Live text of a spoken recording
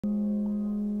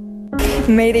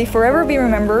May they forever be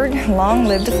remembered. Long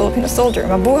live the Filipino soldier.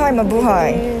 Mabuhay,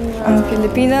 mabuhay. Ang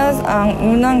Pilipinas ang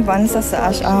unang bansa sa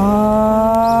Asia.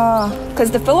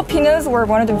 Because the Filipinos were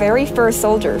one of the very first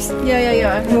soldiers.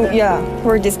 Who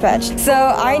were dispatched. So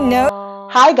I know.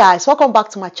 Hi guys, welcome back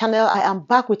to my channel. I am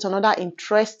back with another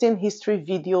interesting history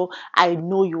video I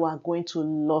know you are going to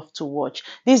love to watch.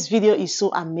 This video is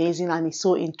so amazing and it's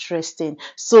so interesting,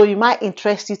 so it might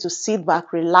interest you to sit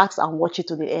back, relax and watch it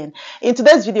to the end. In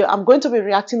today's video, I'm going to be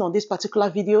reacting on this particular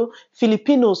video,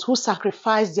 Filipinos who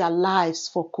sacrificed their lives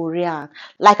for Korea.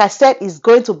 Like I said, it's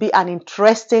going to be an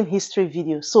interesting history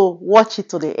video, so watch it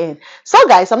to the end. So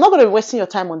guys, I'm not going to be wasting your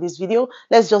time on this video.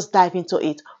 Let's just dive into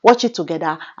it, watch it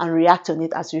together and react on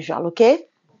it as usual, okay?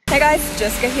 Hey guys,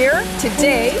 Jessica here.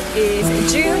 Today is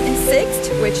June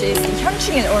 6th, which is the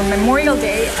Hyunchingen or Memorial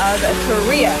Day of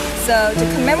Korea. So to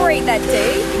commemorate that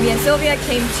day, me and Sylvia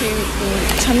came to the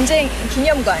전쟁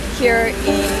기념관 here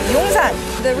in Yongsan.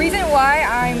 The reason why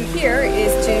I'm here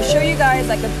is to show you guys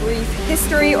like a brief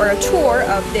history or a tour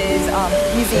of this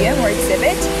museum or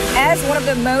exhibit. As one of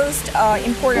the most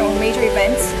important or major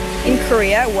events in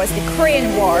Korea was the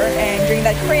Korean War, and during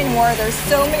that Korean War there's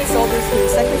so many soldiers who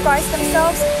sacrificed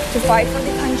themselves to fight for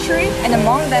the country, and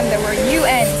among them there were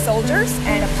UN soldiers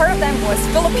and a part of them was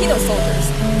Filipino soldiers.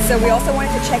 So we also wanted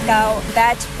to check out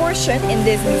that portion in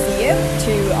this museum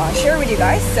to share with you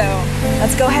guys, so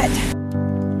let's go ahead.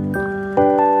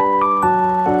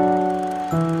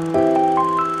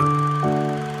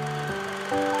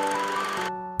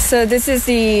 So this is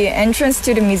the entrance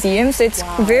to the museum. So it's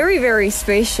very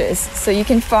spacious. So you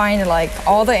can find like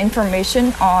all the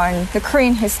information on the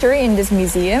Korean history in this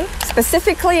museum,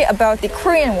 specifically about the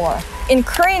Korean War. In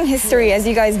Korean history, as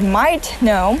you guys might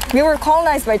know, we were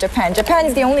colonized by Japan. Japan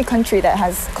is the only country that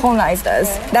has colonized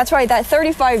us. That's why that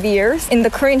 35 years in the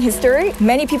Korean history,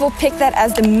 many people pick that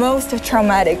as the most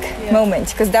traumatic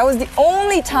moment, because that was the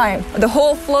only time the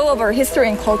whole flow of our history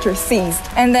and culture ceased.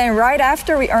 And then right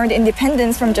after we earned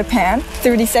independence from Japan,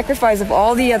 through the sacrifice of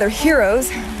all the other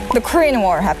heroes, the Korean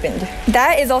War happened.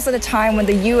 That is also the time when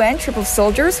the UN troop of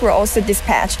soldiers were also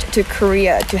dispatched to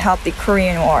Korea to help the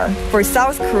Korean War. For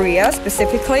South Korea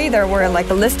specifically, there were like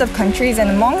a list of countries, and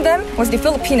among them was the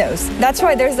Filipinos. That's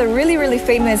why there's a really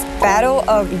famous battle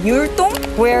of Yultong,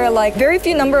 where like very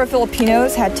few number of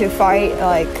Filipinos had to fight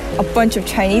like a bunch of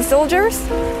Chinese soldiers.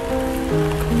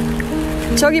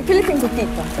 저기 필리핀 국기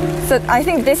있다. So I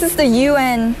think this is the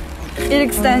UN. It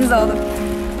extends all the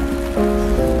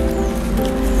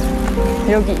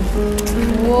여기.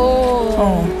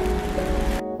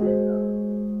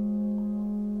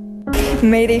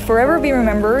 May they forever be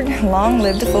remembered. Long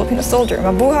live the Filipino soldier.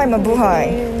 Mabuhay,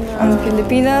 mabuhay. Ang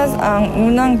Pilipinas ang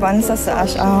unang bansa sa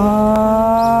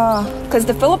Asia. Because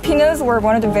the Filipinos were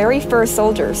one of the very first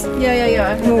soldiers.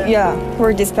 Who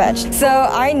were dispatched. So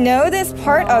I know this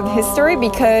part of history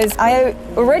because I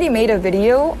already made a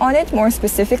video on it, more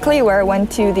specifically where I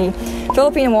went to the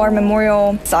Philippine War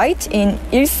Memorial site in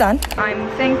Ilsan. I'm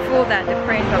thankful that the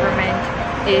Korean government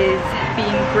is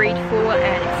being grateful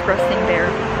and expressing their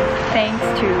thanks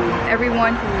to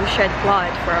everyone who shed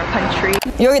blood for our country.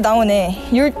 여기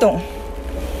나오네. 율동.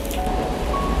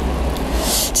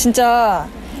 진짜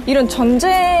이런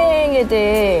전쟁에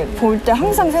대해 볼 때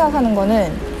항상 생각하는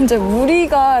거는 진짜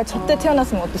우리가 저때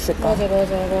태어났으면 어땠을까? 맞아.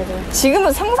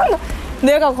 지금은 상상도,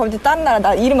 내가 갑자기 다른 나라,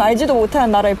 나 이름 알지도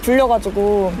못하는 나라에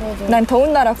불려가지고 난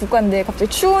더운 나라 국가인데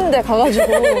갑자기 추운 데 가가지고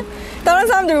다른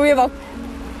사람들 위해 막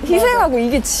희생하고,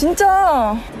 이게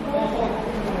진짜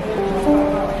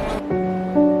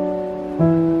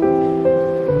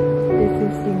This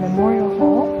is the Memorial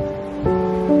Hall.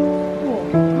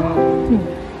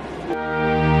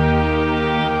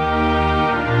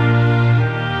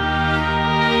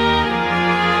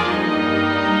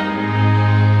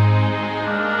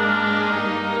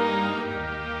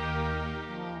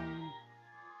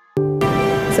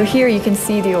 So here you can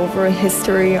see the overall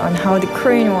history on how the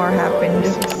Korean War happened.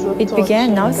 It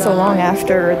began not so long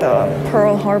after the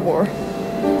Pearl Harbor.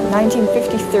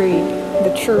 1953, the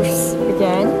truce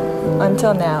began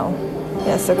until now.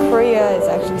 Yeah, so Korea is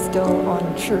actually still on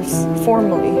truce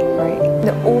formally, right?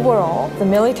 The overall, the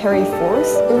military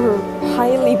force were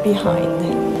highly behind.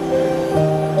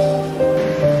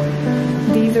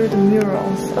 These are the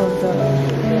murals of the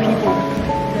people,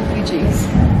 refugees.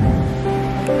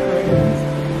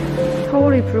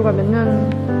 서울이 불과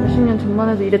몇십 년 전만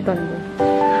해도 이랬다는 거.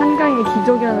 한강의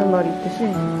기적이라는 말이 있듯이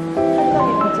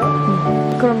한강의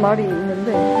기적? 그런 말이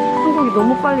있는데 한국이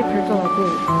너무 빨리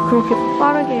발전하고 그렇게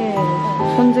빠르게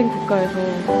전쟁 국가에서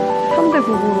 3대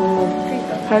국으로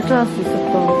발전할 수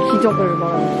있었던 기적을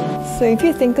말하는 거죠. So if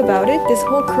you think about it, this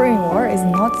whole Korean War is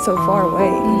not so far away.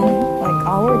 Like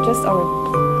our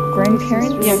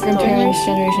grandparents. Yeah, grandparents'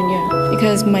 generation, yeah.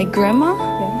 Because my grandma,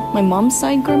 my mom's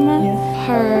side grandma,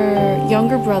 her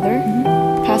younger brother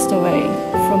passed away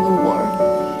from the war.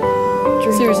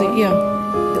 Seriously, yeah.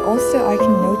 Also, I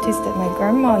can notice that my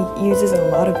grandma uses a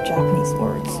lot of Japanese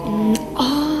words.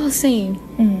 Oh, same.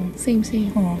 Same.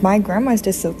 My grandma is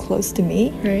just so close to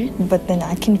me, Right. but then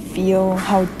I can feel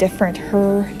how different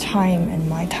her time and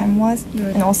my time was.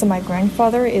 Right. And also, my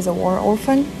grandfather is a war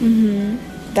orphan.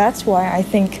 That's why I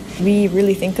think we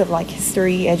really think of like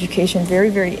history education very,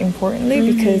 very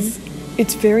importantly because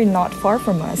it's very not far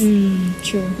from us.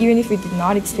 True. Even if we did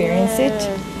not experience it,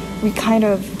 we kind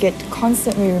of get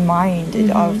constantly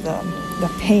reminded of the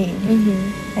pain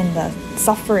and the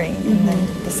suffering and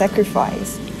then the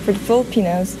sacrifice. For the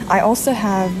Filipinos, I also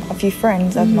have a few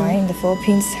friends of mine in the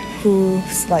Philippines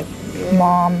whose like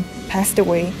mom passed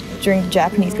away during the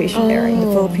Japanese occupation era in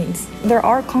the Philippines. There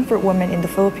are comfort women in the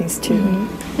Philippines too.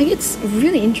 Like it's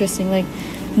really interesting. Like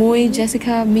Moy,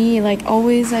 Jessica, me, like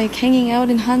always like hanging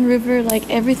out in Han River. Like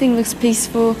everything looks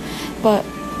peaceful, but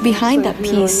behind that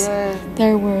peace,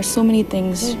 there were so many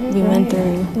things we went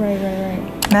through. Right.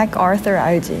 MacArthur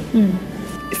알지?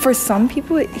 For some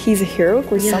people, he's a hero.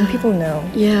 For some people, no.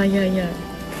 Yeah.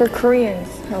 For Koreans,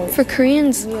 For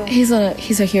Koreans, he's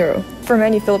a hero, for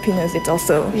many Filipinos,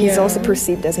 he's also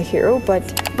perceived as a hero, but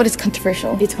but it's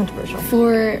controversial. it's controversial.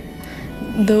 For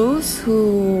those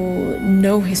who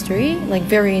know history, like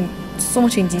so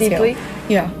much in detail. Deeply?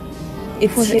 Yeah.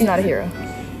 He's not a hero.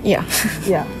 Yeah.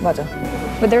 Yeah, 맞아.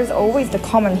 But there's always the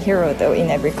common hero though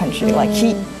in every country. Like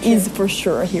he is for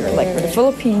sure a hero. Like for the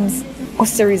Philippines,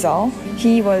 Jose Rizal,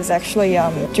 he was actually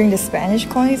during the Spanish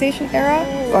colonization era.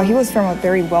 Well, he was from a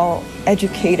very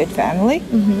well-educated family,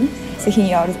 so he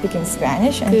knew how to speak in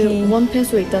Spanish, and he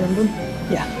원패수에 있다는 분.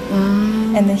 yeah,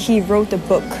 and then he wrote a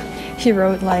book. He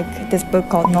wrote like this book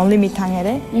called 널리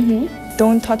미탕에레,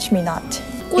 Don't Touch Me Not.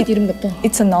 꽃 이름 같다.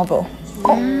 It's a novel.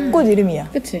 꽃 이름이야.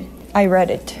 그치? I read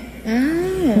it.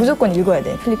 무조건 읽어야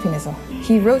돼, 필리핀에서.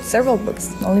 He wrote several books.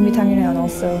 널리 미탕에레 and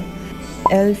also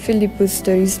El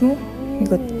Filibusterismo.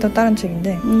 이것도 다른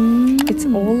책인데. It's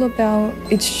all about,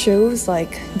 it shows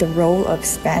like the role of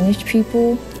Spanish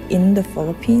people in the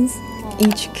Philippines.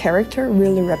 Each character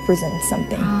really represents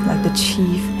something. Like the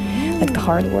chief, like the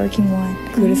hardworking one.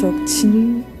 그래서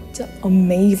진짜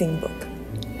amazing book.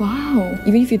 Wow.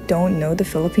 Even if you don't know the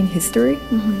Philippine history,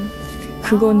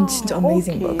 그건 진짜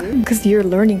amazing book. Because you're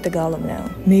learning Tagalog now.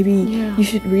 Maybe you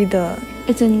should read the...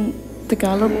 It's in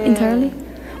Tagalog entirely?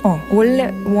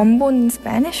 원래 원본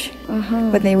Spanish,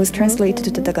 but then it was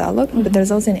translated to Tagalog. But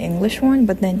there's also an English one,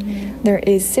 but then there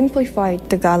is simplified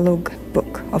Tagalog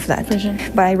book of that. Version.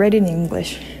 But I read it in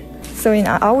English. So in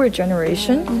our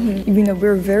generation, you know,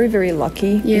 we're very, very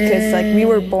lucky because like we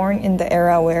were born in the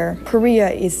era where Korea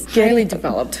is Highly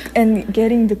developed. and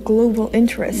getting the global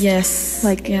interest. Yes.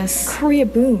 Like Korea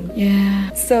boom. Yeah.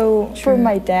 So for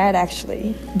my dad,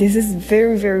 actually, this is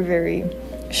very, very, very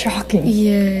shocking.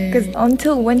 Yeah. Because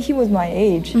until when he was my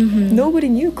age, nobody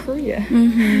knew Korea.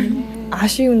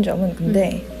 아쉬운 점은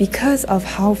근데 because of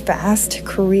how fast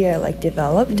Korea like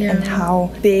developed and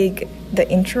how big the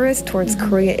interest towards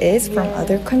Korea is from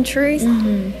other countries,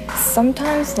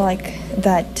 sometimes like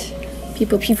that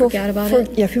People forget about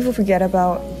it. Yeah, people forget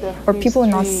about, or people are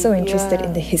not so interested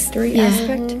in the history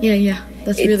aspect. Yeah.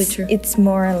 That's really true. It's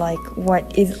more like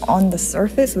what is on the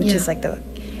surface, which is like the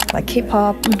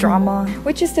K-pop drama,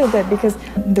 which is still good because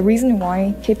the reason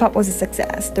why K-pop was a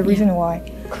success, the reason why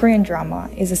Korean drama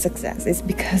is a success is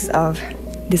because of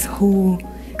this whole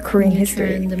Korean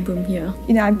history. And the boom, yeah.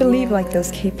 You know, I believe like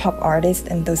those K-pop artists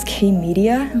and those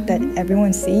K-media that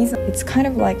everyone sees, it's kind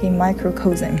of like a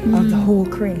microcosm of the whole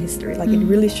Korean history. Like it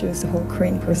really shows the whole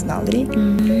Korean personality.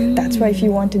 That's why if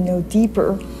you want to know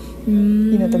deeper,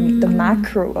 you know, the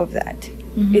macro of that,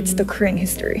 it's the Korean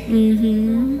history.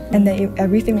 And then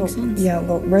everything will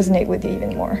resonate with you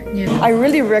even more. I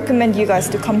really recommend you guys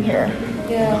to come here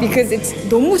because it's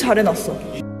너무 잘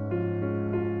해놨어.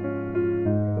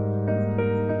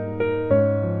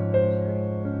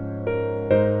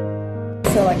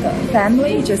 So like a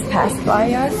family just passed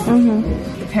by us.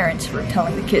 The parents were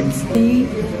telling the kids, see,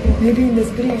 maybe in this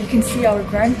video you can see our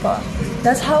grandpa.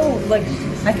 That's how like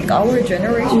I think our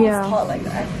generation is taught like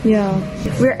that. Yeah.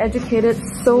 We're educated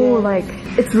so like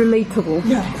it's relatable.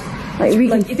 Yeah. Like we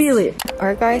can feel it.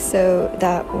 Alright guys, so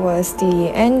that was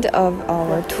the end of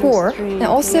our tour. And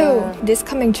also, this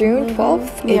coming June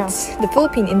 12th, it's the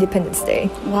Philippine Independence Day.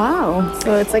 Wow.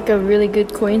 So it's like a really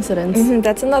good coincidence.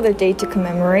 That's another day to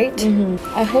commemorate.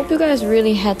 I hope you guys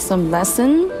really had some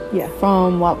lesson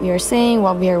from what we are saying,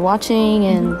 what we are watching,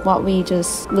 and what we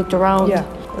just looked around.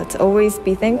 Let's always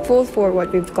be thankful for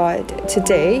what we've got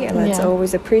today, and let's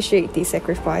always appreciate the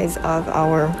sacrifice of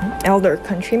our elder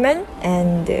countrymen.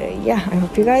 And I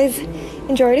hope you guys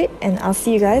enjoyed it, and I'll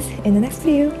see you guys in the next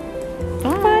video.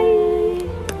 Bye.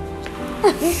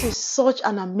 This is such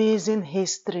an amazing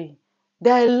history.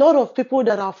 There are a lot of people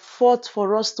that have fought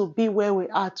for us to be where we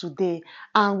are today,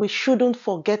 and we shouldn't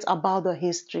forget about the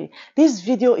history. This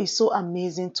video is so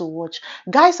amazing to watch.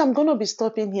 Guys, I'm going to be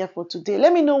stopping here for today.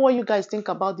 Let me know what you guys think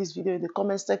about this video in the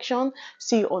comment section.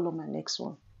 See you all on my next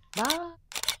one. Bye.